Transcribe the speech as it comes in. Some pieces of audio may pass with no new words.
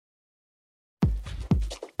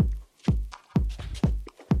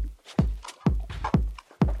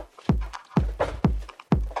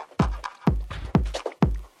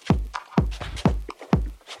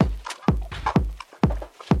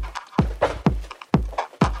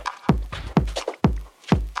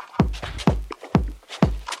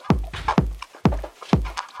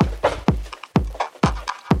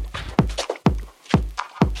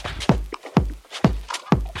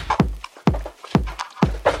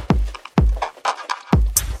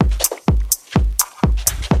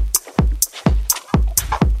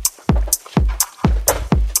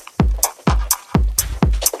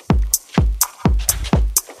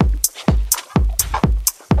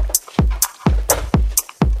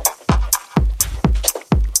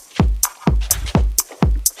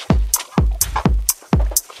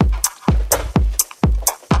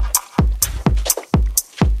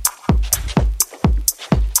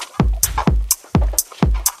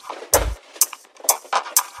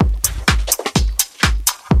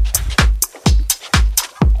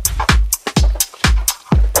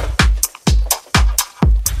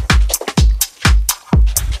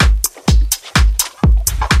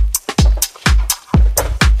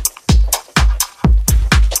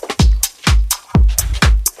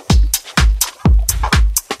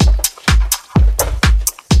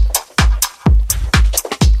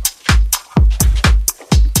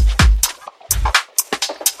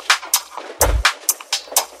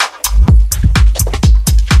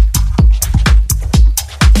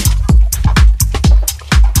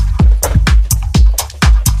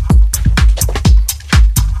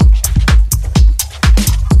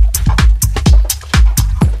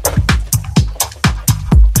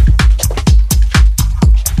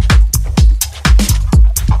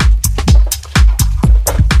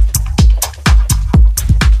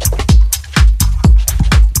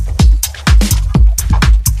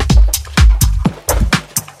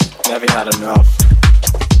Never had enough.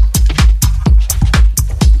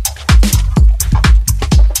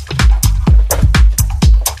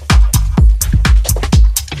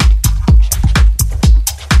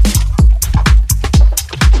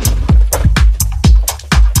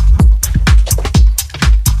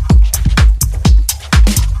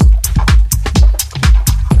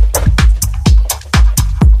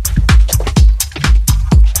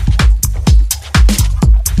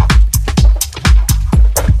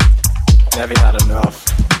 Never had enough.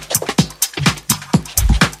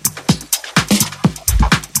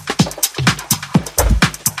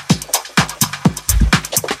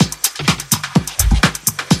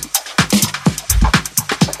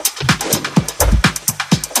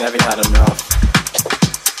 Never had enough.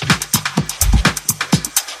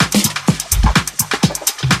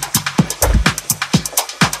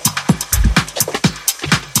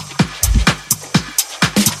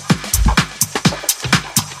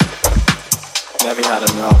 Never had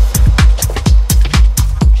enough.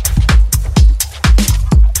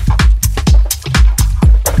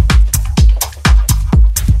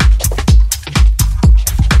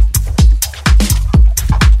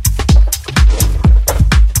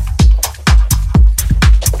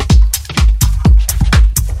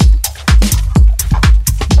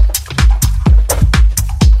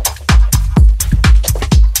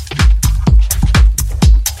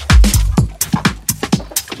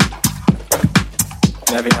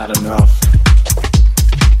 Never had enough.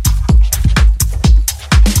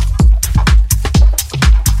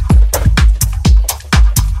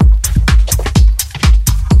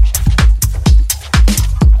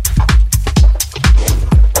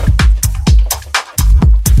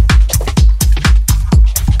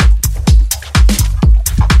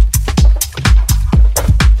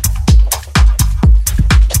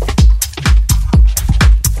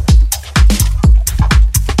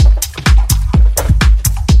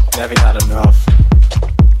 Never had enough.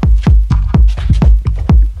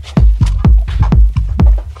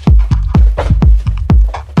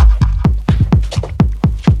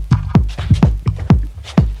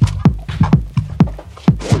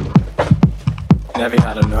 Never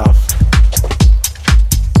had enough.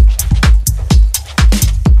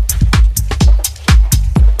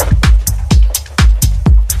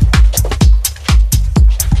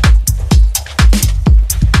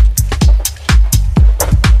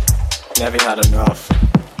 Never had enough.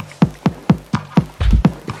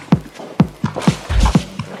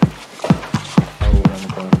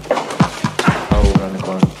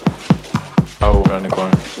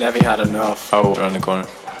 Never had enough. Oh, around the corner.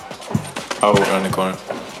 Oh, around the corner.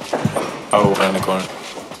 Oh, around the corner.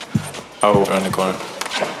 Oh, around the corner.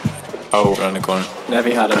 Oh, around the corner. Never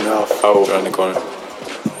had enough. Oh, around the corner.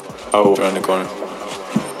 Oh, around the corner.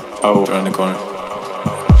 Oh, around the corner.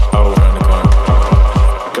 Oh, around the corner.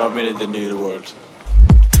 Got rid of the new world.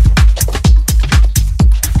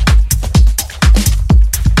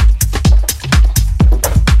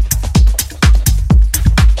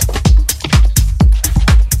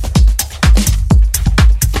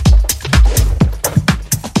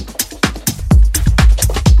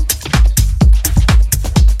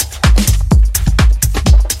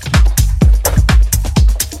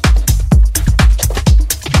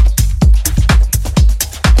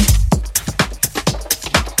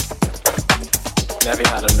 Never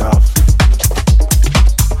had enough.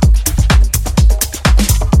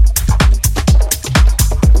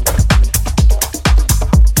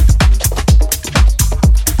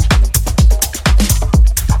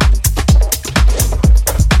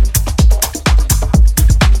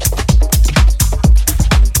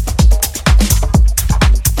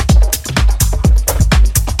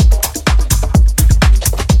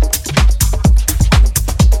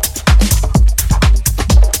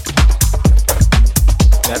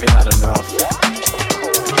 Never had enough.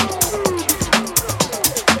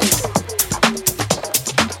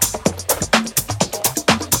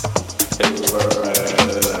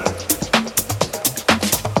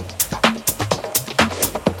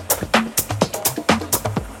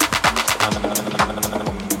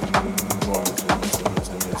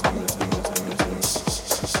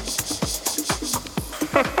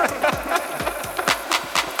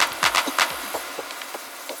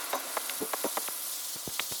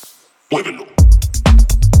 Muévelo.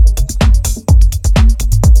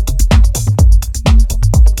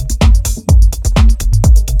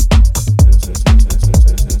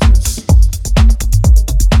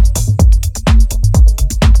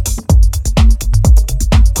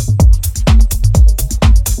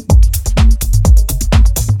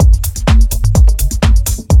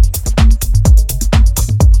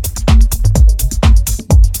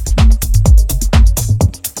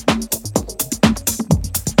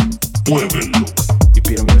 You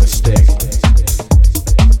beat him with a stick.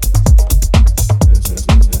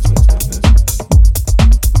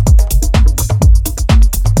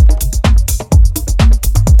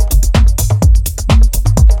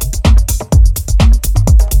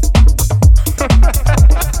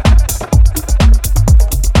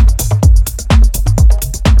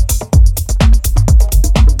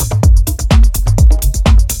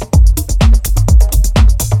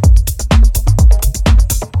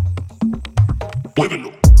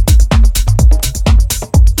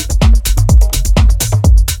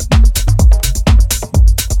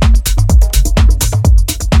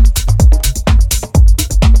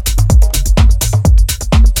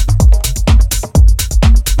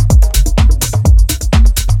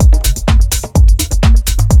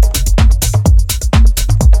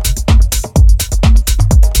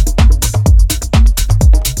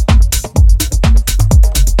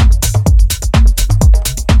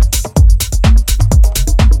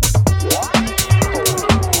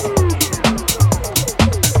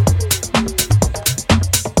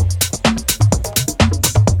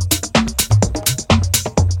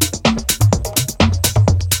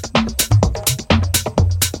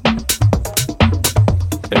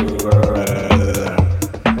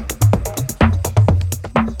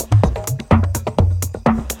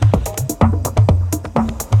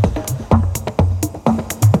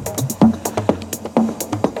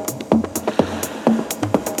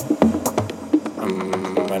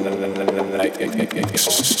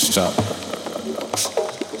 Stop.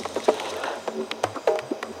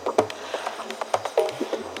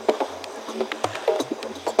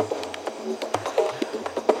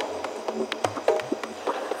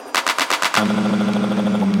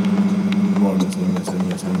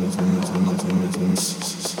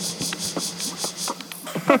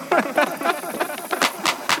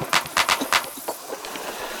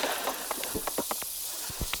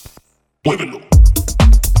 Muévelo.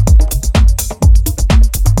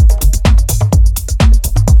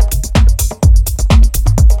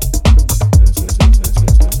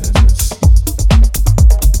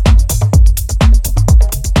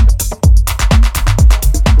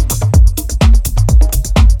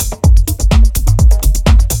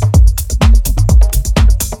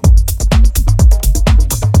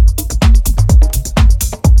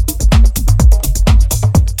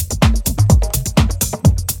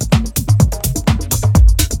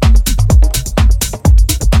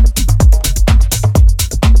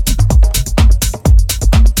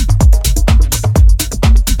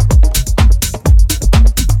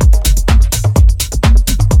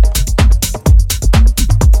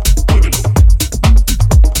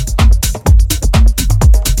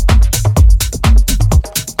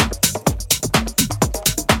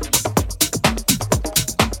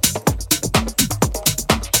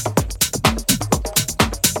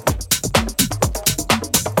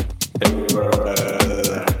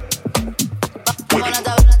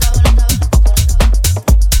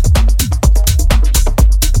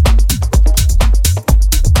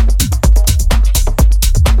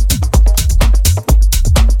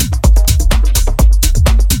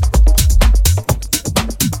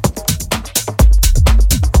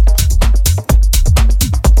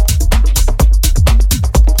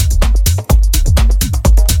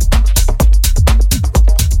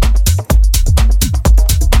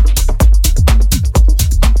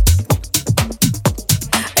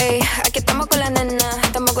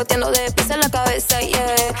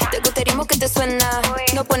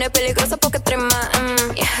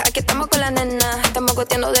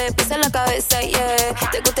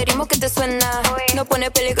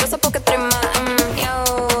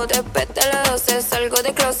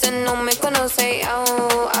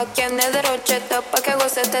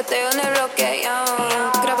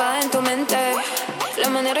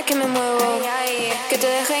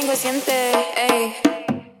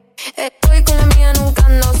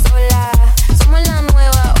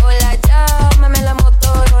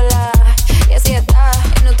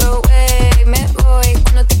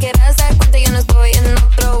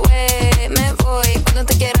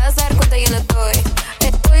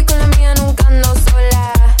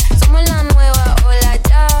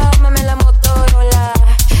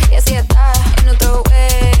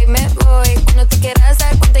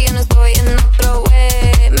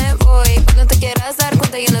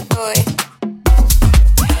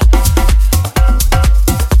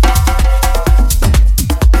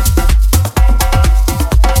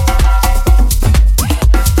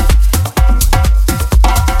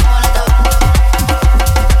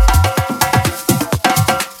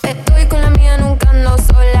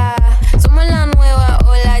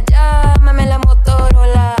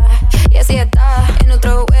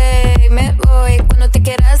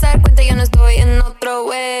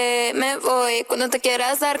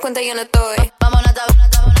 quieras dar cuenta yo no estoy. Vámonos a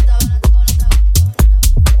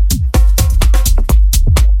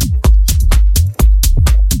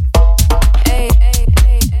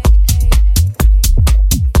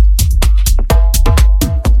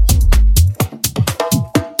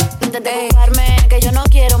intenté buscarme, que yo no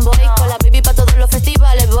quiero un boy. Con la baby pa' todos los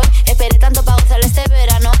festivales voy. Esperé tanto pa' gozar este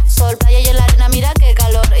verano. Sol, playa y en la arena, mira qué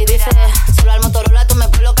calor. Y dice, solo al Motorola tú me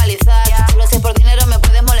puedes localizar. Solo si es por dinero me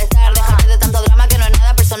puedes molestar. Déjate de tanto drama que no es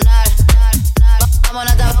nada personal.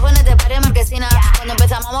 Vámonos abajo en este party marquesina. Cuando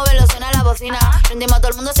empezamos a moverlo suena la bocina. Prendimos a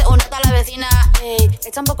todo el mundo, se une hasta la vecina. Ey,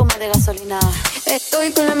 echa un poco más de gasolina.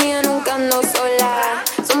 Estoy con la mía, nunca ando sola.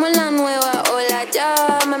 Somos la nueva ola,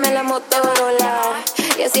 llámame la Motorola.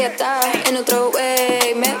 Y así está, en otro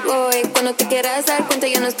way, me voy. Cuando te quieras dar cuenta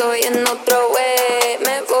yo no estoy. En otro way,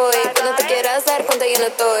 me voy. Cuando te quieras dar cuenta yo no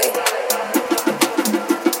estoy.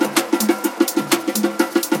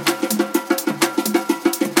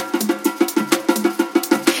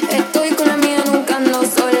 Estoy con la mía, nunca ando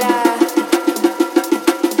sola.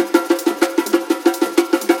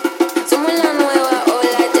 Somos la nueva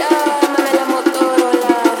ola, llámame la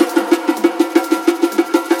Motorola.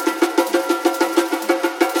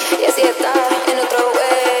 Y así está, en otro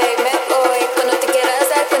way, me voy. Cuando te quieras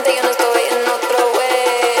dar cuenta yo no estoy. En otro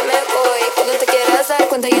way, me voy. Cuando te quieras dar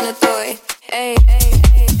cuenta yo no estoy. Ey, ey,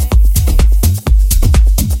 ey, ey.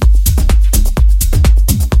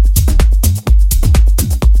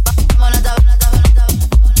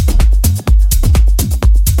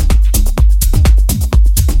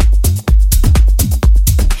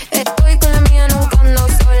 Estoy con la mía, nunca ando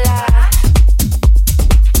sola.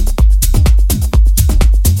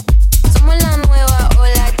 Somos la nueva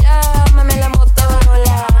ola, llámame la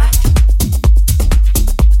Motorola.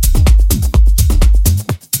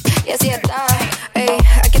 Y así está, ey,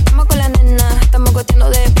 aquí estamos con la nena. Estamos goteando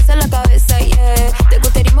de pizza en la cabeza, yeah. Te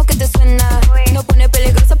gustaríamos que te suena. No pone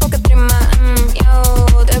peligrosa porque trema,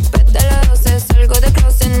 yo. Después de las 12 salgo de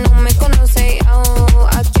closet, no me conoce, yo.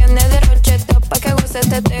 Aquí en el derroche, pa' que goces,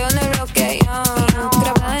 teteo en el bloque, yo.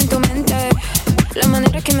 Grabada en tu mente, la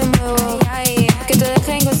manera que me muevo, ay, que te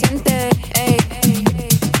deje inconsciente, ey, ey, ey.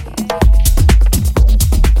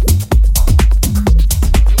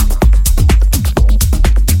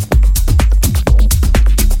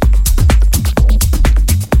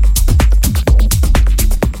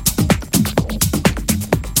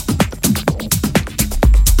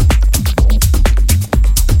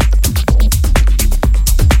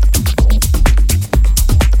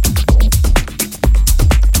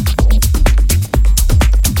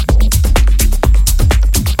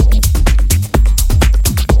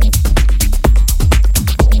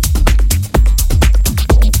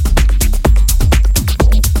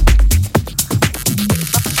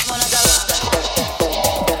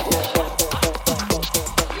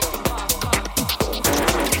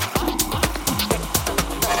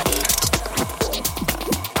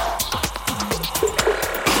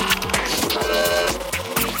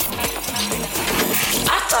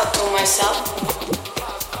 I thought to myself,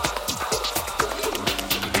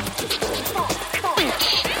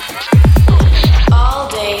 all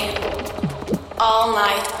day, all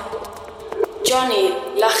night. Johnny,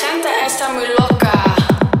 la gente está muy loca.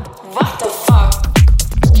 What the fuck?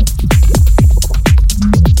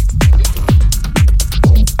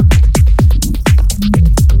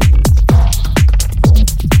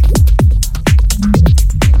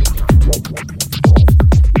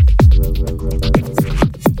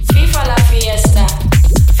 Viva la fiesta,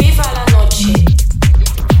 viva la noche.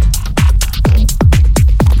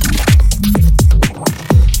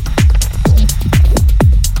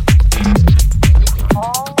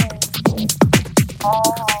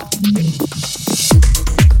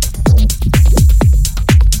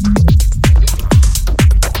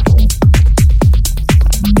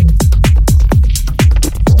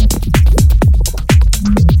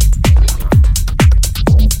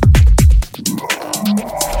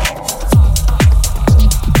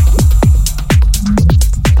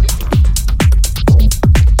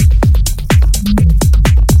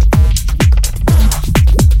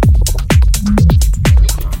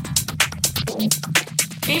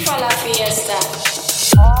 Viva la fiesta.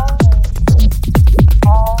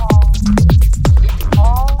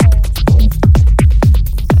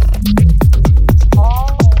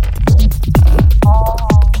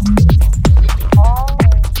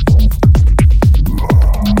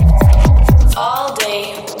 All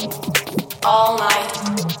day, all night,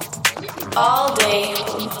 all day.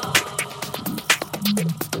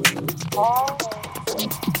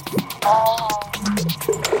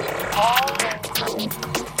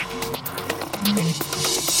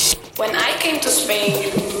 When I came to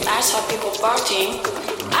Spain, I saw people partying.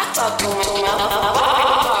 I thought to myself,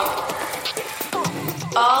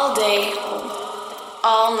 all day,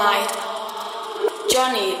 all night.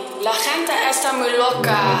 Johnny, la gente está muy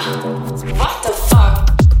loca. What the fuck?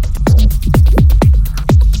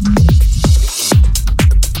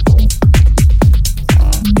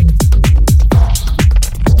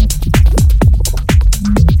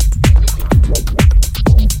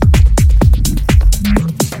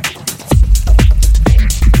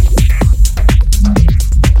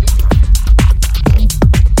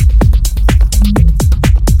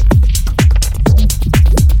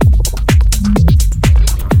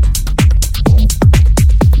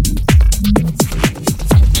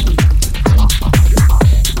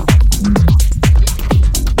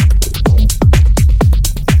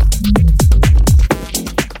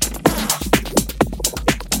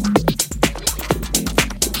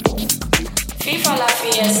 Viva la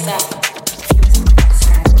fiesta.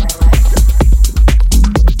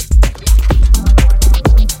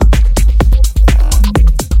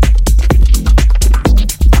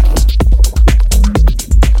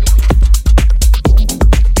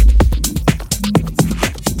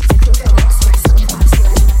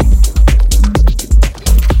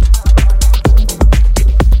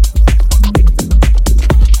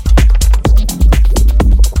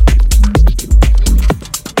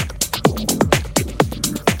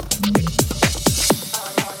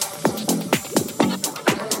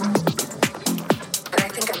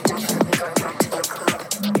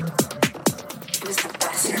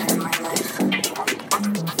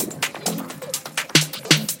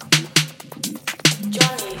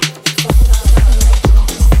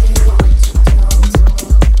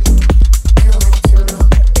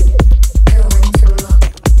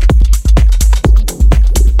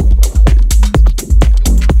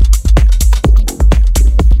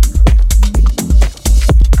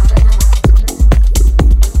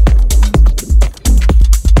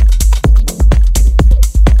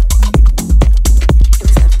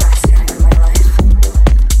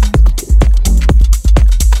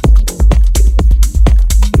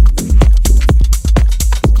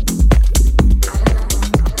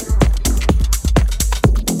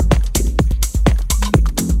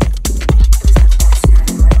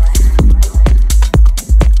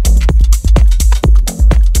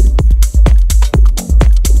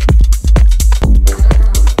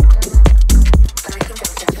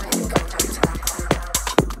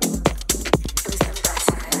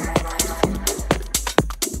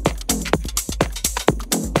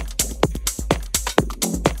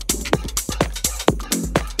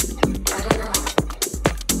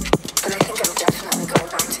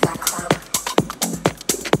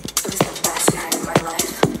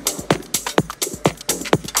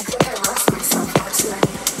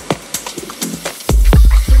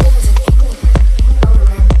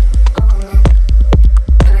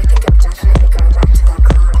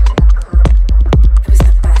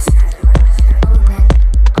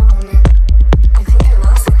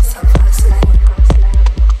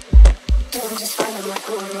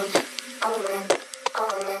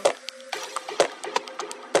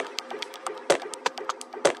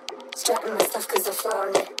 Strapping my stuff cause I'm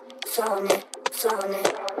flowing it, flowing it, flowing it.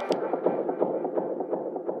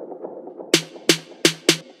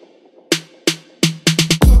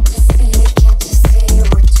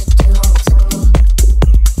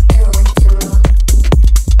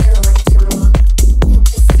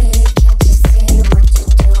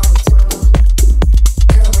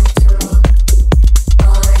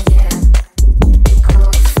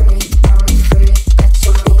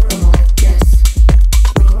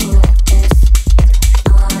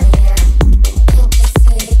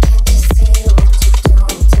 See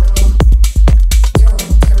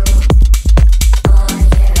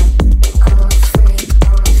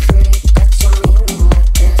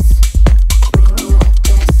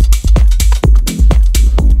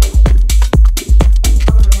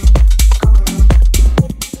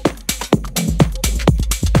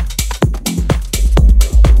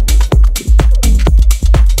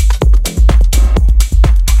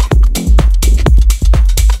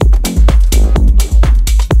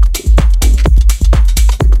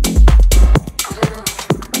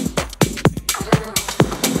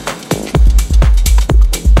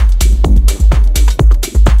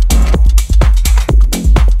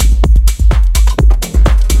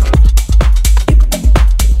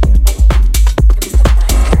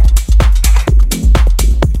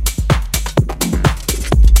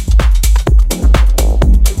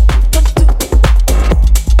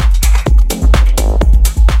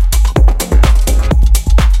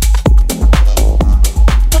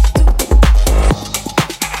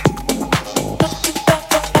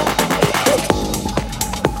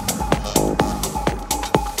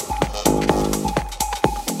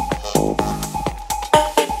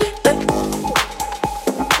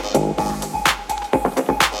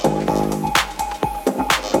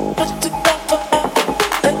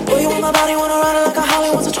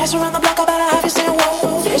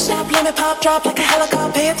Drop like a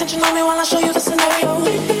helicopter. Pay attention on me while I show you the scenario.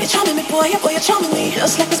 You're charming me, boy, you're charming me.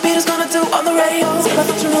 Just like this beat is gonna do on the radio. Still I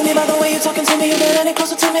thought you knew me by the way you're talking to me. You get any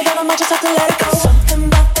closer to me, then I might just have to let it go. Something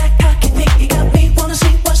about that cocky thing, you got me wanna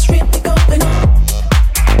see what's really going on.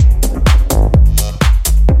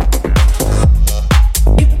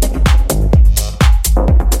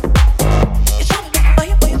 You're charming me, boy,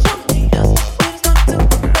 you're charming me. Just like this beat is gonna do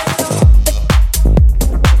on the radio.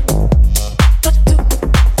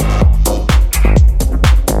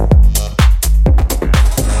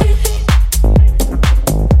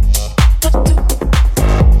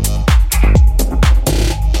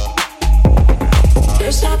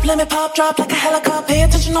 Let me pop, drop like a helicopter. Pay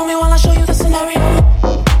attention on me while I show you the scenario.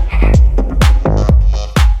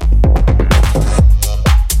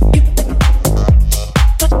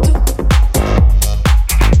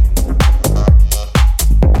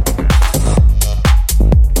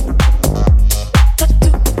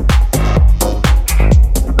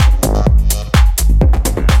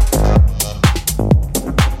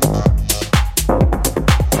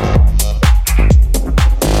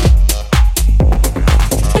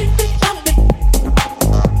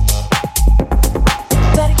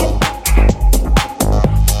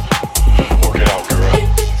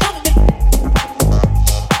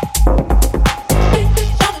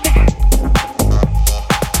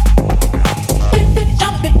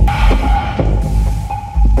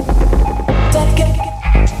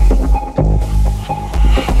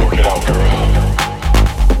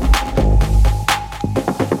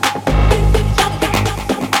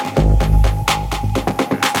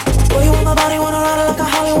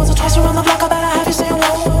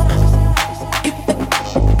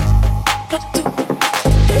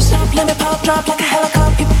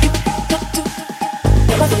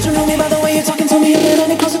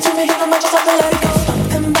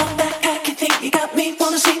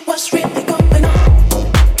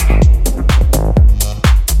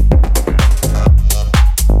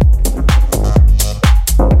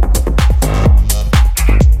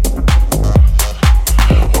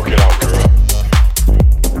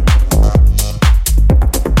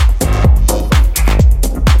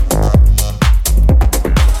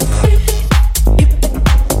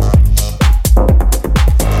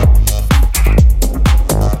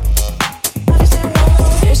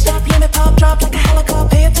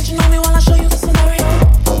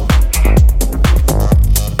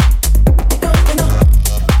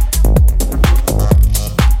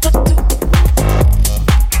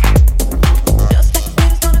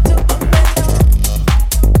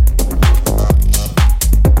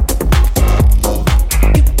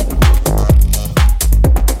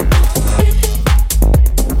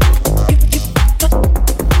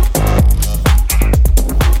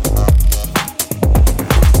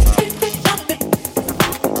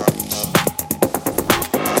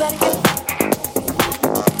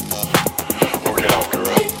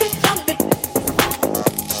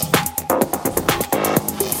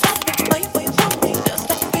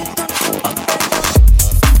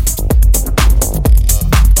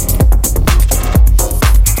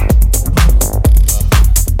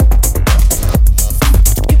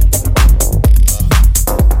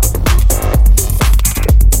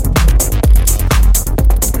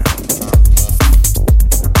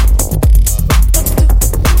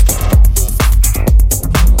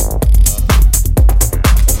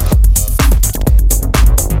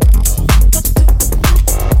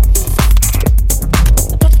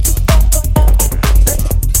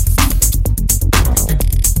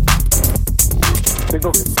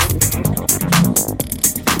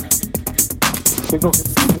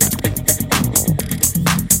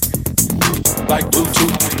 Like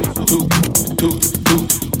Bluetooth,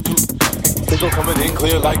 signal coming in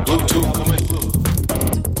clear like Bluetooth,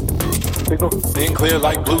 signal in clear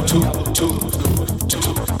like Bluetooth,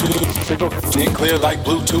 signal in clear like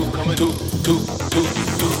Bluetooth,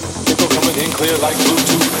 signal coming in clear like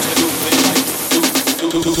Bluetooth.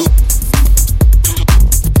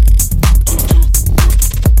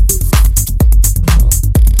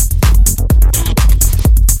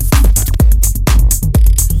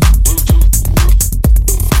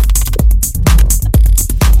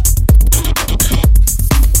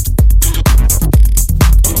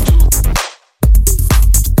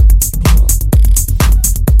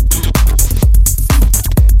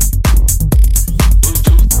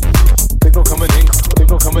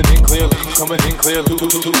 Coming in clear,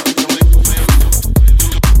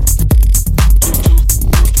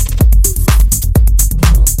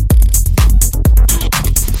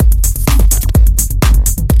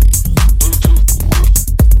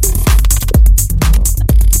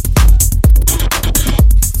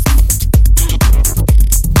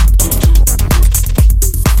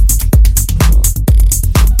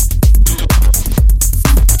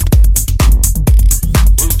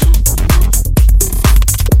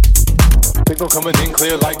 Signal coming in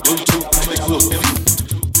clear like Bluetooth.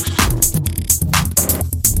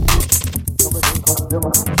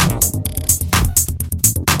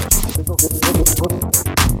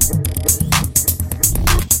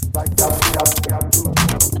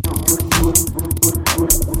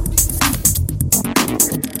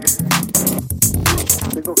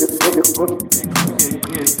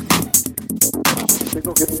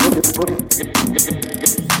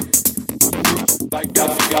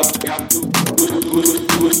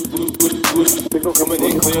 Signal coming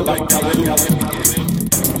in clear like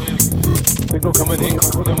Signal coming in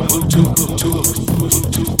Bluetooth.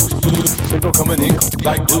 Signal coming in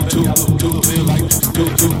like Bluetooth.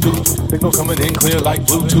 Signal coming in clear like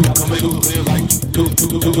Bluetooth.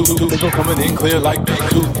 Signal coming in clear like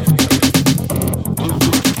Bluetooth.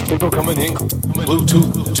 Signal coming in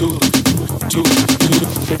Bluetooth.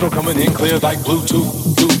 Signal coming in clear like Bluetooth.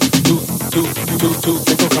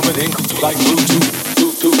 Signal coming in like Bluetooth.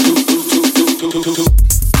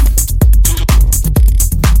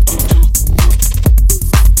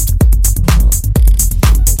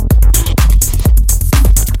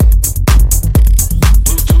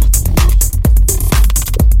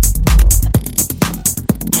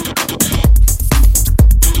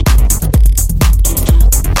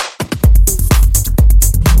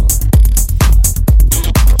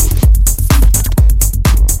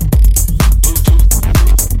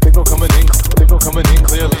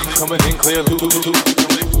 Coming in clear.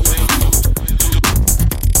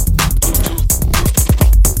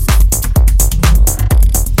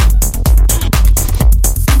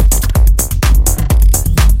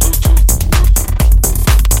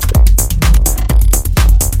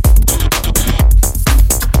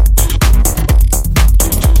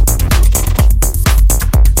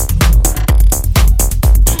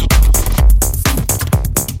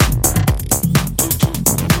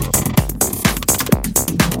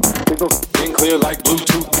 Clear like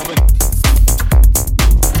Bluetooth.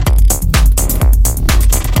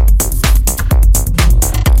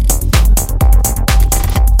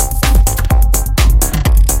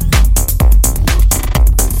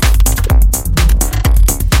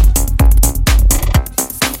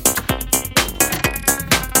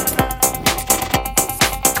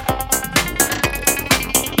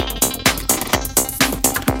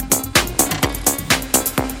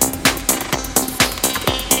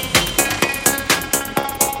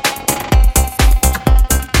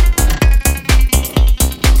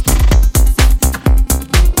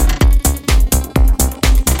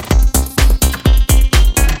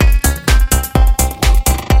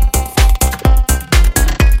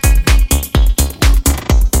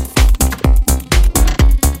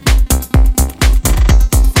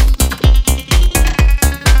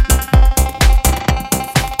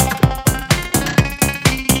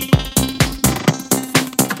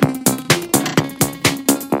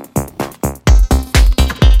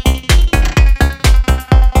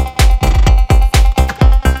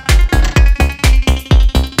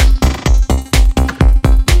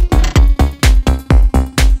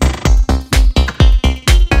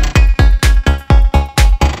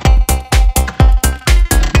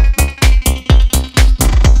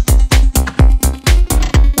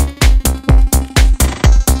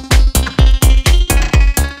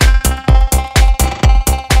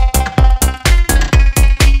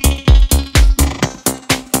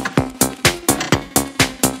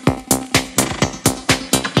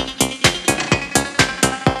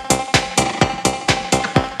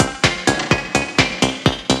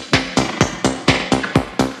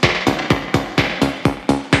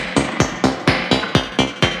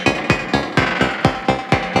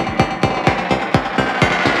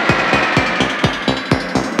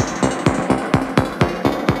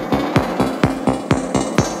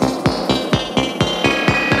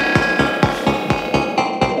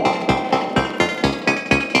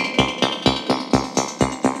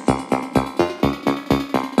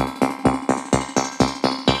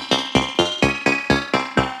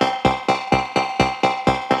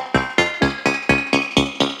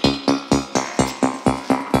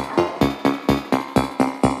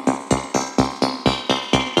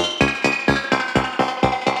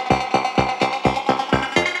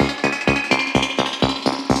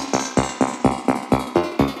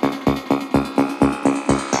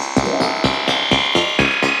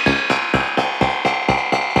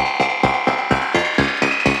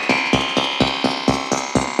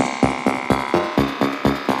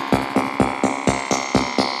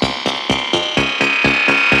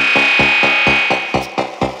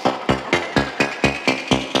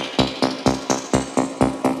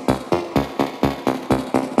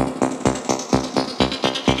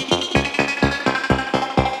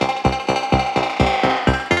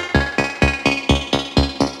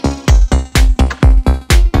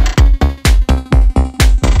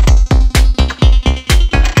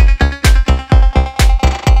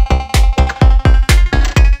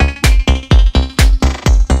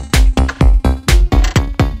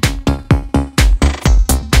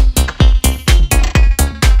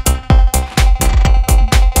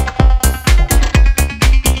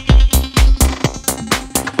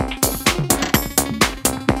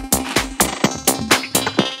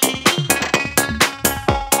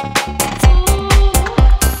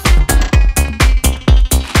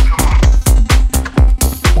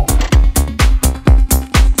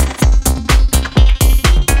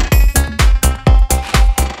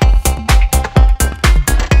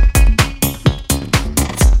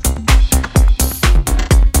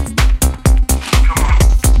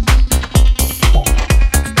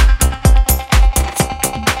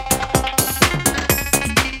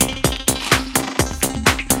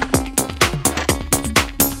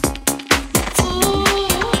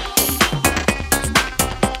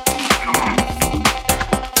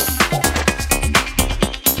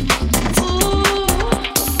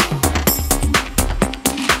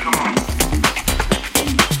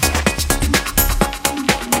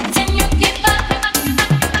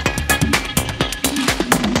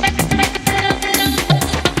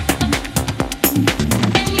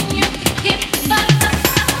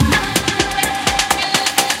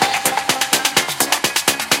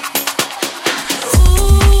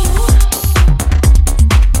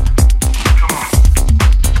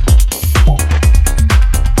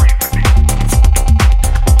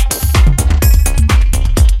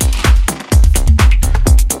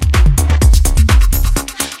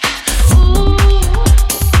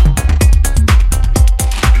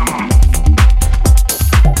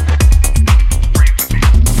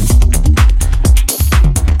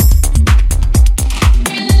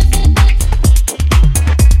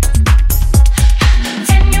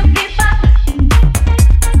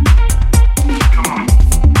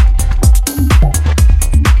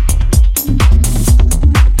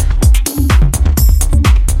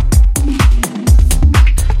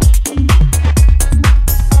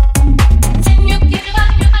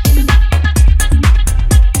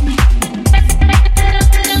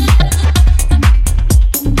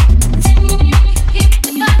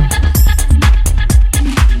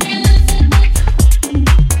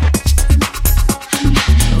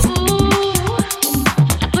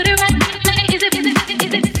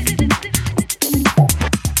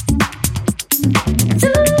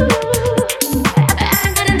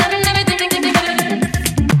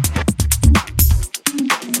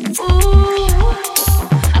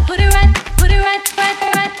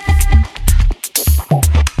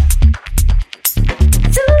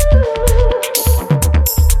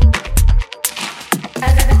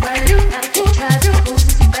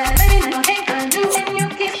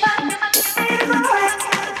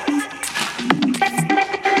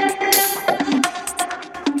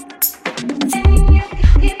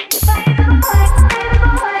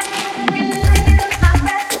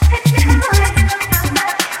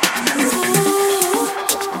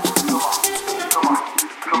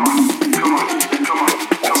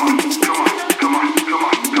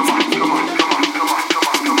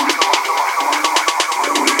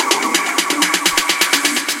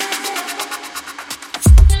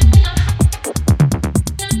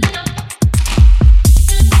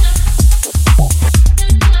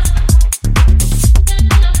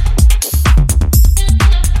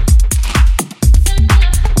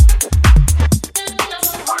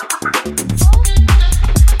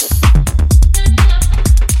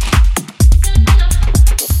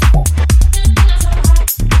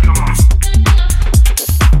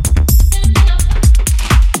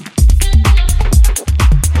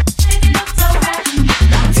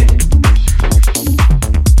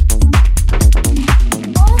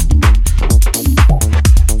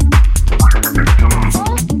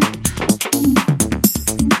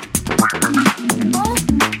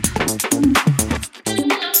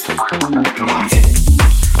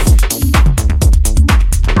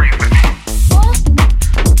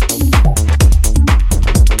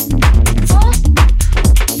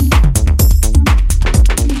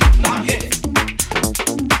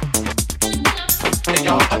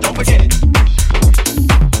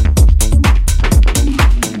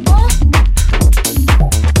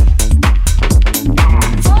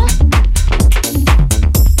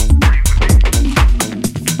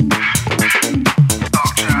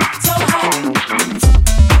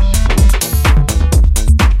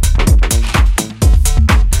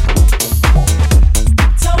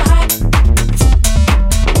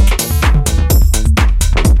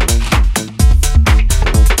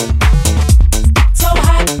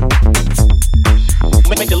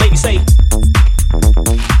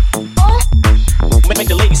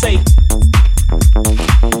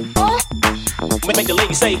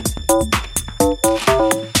 lady say.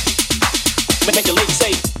 Make the lady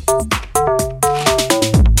say.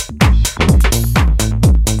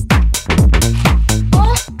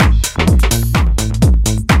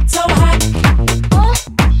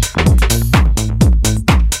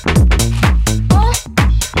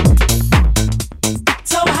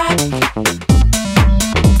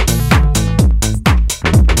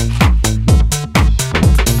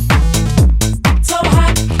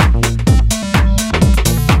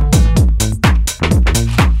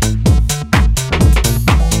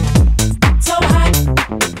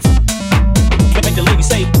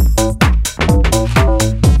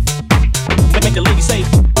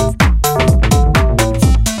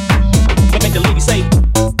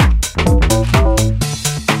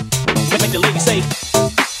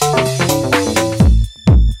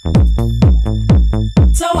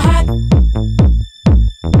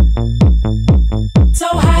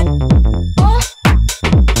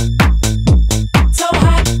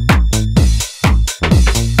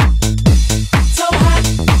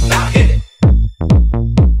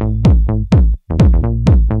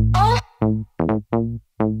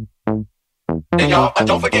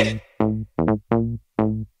 Don't forget it.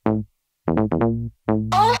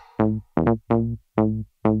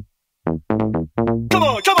 Come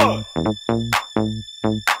on, come on.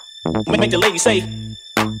 Make the lady say.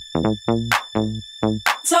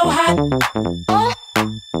 So hot.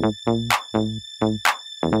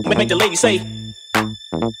 Make the lady say.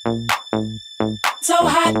 So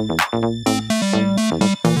hot.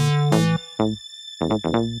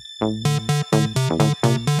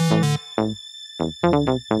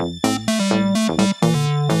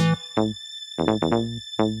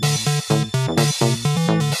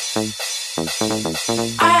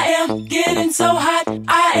 I am getting so hot.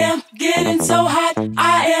 I am getting so hot.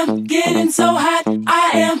 I am getting so hot.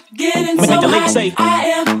 I am getting so hot. I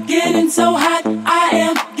am getting so hot. I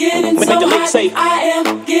am getting so hot. I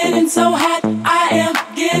am getting so hot. I am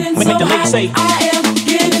getting so hot. I am getting so hot.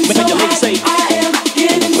 I am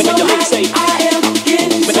getting so hot. I am getting so hot. I am getting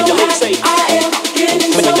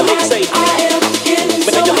so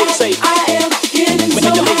hot. I am getting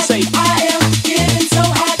so hot. I am getting so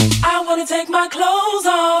hot. I wanna take my clothes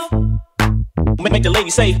off. Make the lady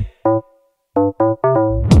say.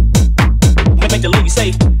 Make the lady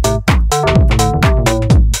say.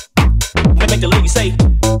 Make the lady say.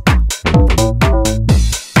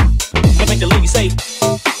 Make the lady say.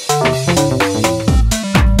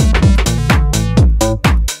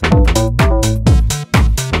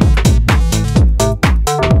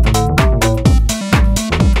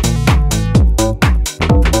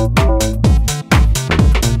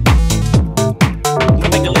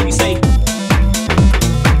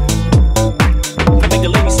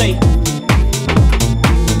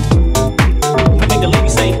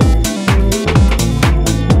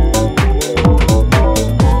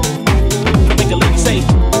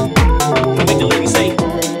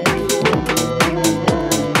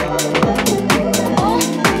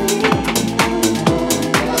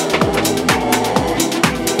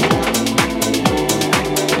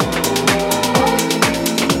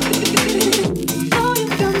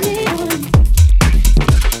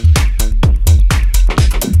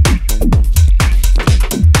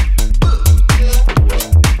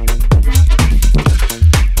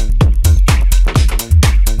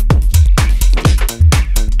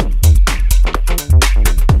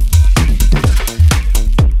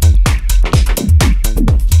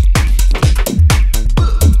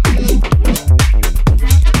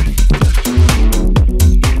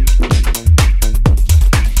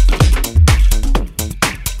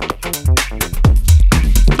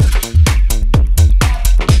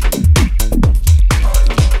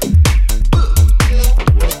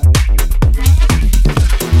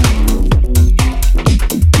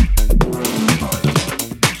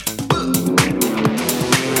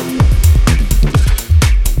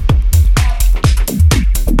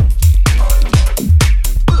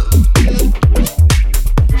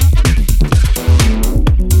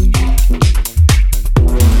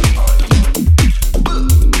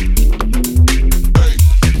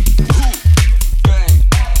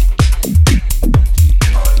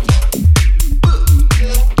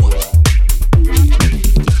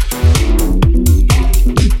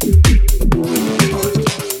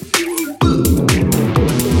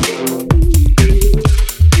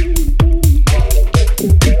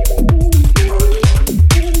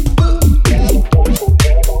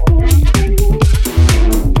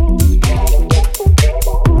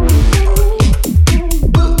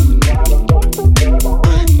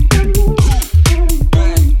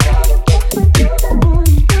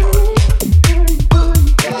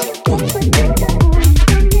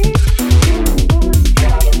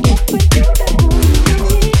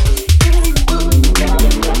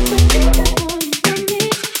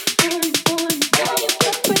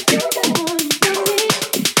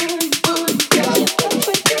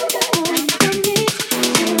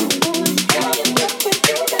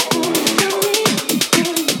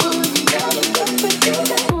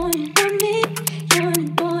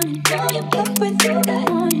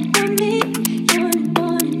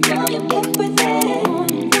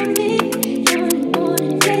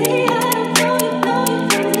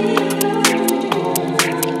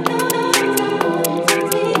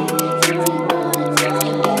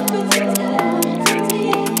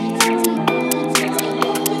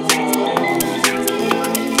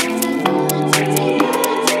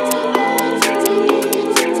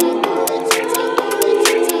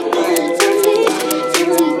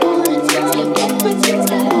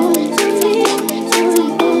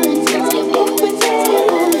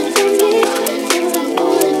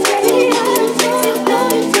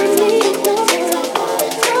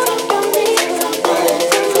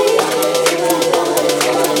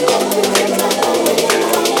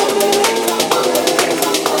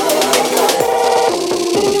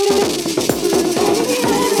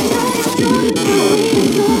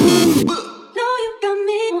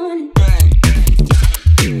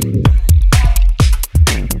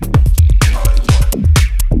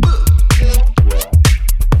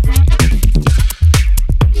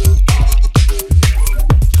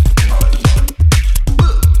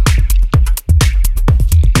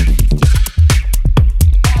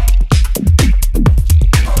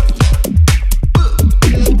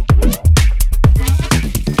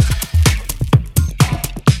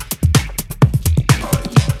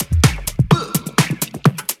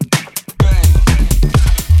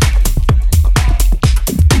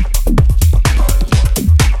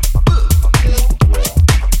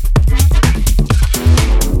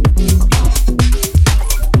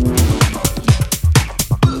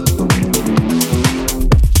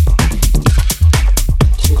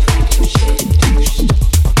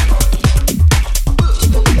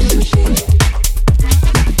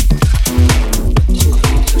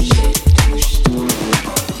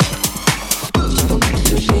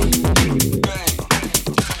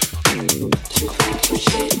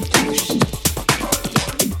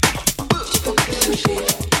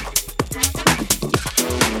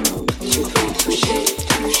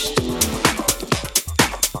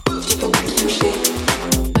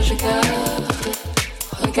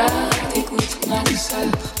 douceur.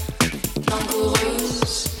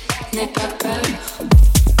 Langoureuse, n'aie pas peur.